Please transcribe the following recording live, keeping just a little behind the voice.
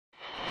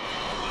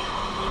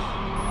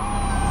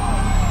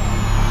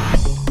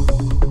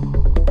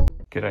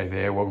G'day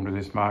there, welcome to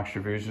this Mark's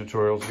Reviews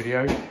Tutorials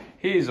video.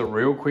 Here's a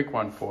real quick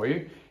one for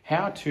you,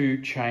 how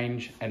to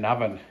change an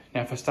oven.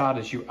 Now for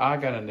starters, you are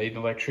going to need an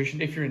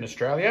electrician if you're in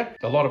Australia.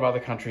 A lot of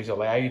other countries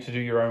allow you to do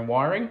your own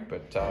wiring,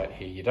 but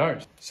here you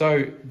don't.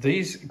 So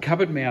these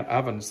cupboard mount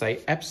ovens,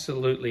 they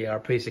absolutely are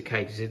a piece of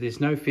cake. So there's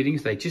no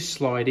fittings, they just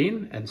slide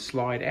in and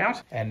slide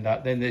out. And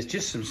then there's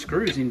just some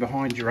screws in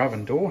behind your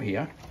oven door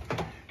here.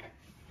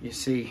 You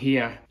see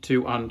here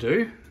to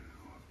undo.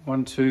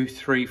 1, 2,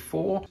 3,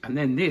 4, and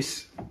then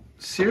this,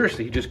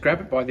 seriously, you just grab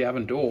it by the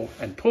oven door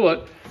and pull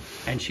it,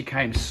 and she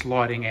came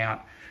sliding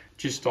out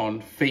just on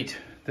feet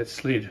that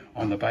slid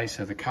on the base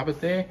of the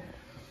cupboard there.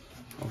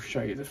 I'll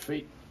show you the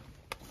feet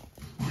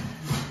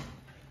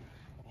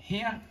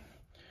here.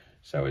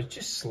 So it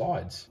just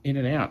slides in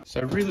and out.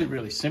 So really,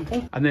 really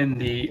simple. And then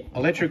the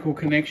electrical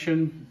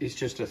connection is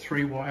just a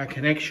 3-wire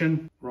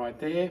connection right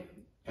there,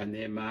 and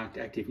they're marked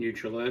active,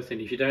 neutral, earth.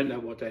 And if you don't know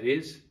what that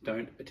is,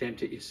 don't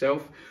attempt it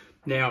yourself.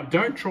 Now,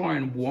 don't try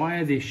and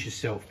wire this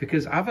yourself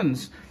because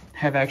ovens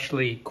have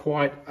actually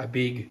quite a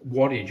big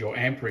wattage or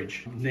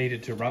amperage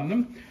needed to run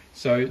them.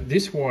 So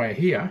this wire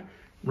here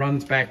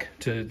runs back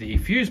to the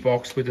fuse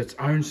box with its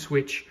own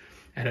switch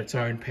and its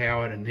own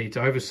power and needs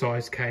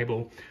oversized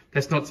cable.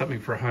 That's not something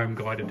for a home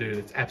guy to do.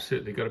 That's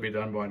absolutely got to be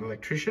done by an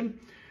electrician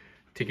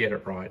to get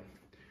it right.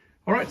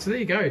 All right, so there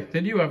you go. The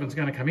new oven's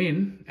going to come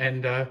in,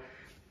 and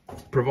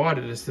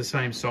provided it's the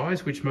same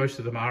size, which most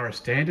of them are a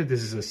standard.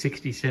 This is a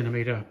 60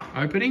 centimeter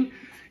opening.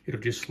 It'll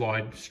just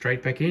slide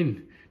straight back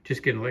in.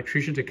 Just get an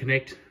electrician to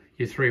connect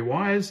your 3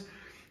 wires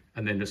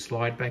and then to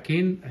slide back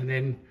in, and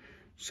then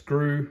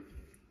screw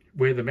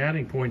where the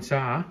mounting points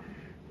are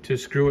to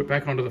screw it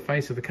back onto the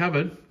face of the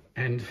cupboard,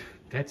 and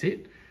that's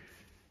it.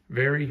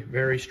 Very,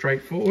 very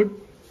straightforward.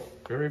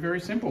 Very, very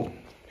simple.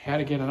 How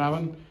to get an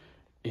oven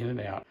in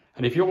and out.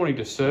 And if you're wanting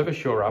to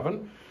service your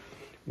oven,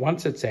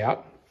 once it's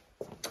out,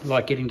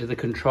 like getting to the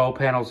control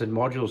panels and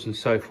modules and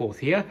so forth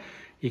here,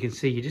 you can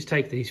see you just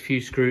take these few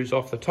screws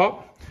off the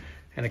top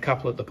and a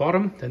couple at the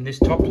bottom, then this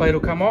top plate will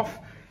come off,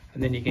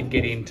 and then you can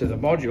get into the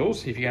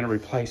modules if you're going to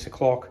replace a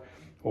clock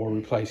or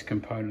replace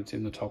components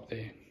in the top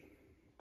there.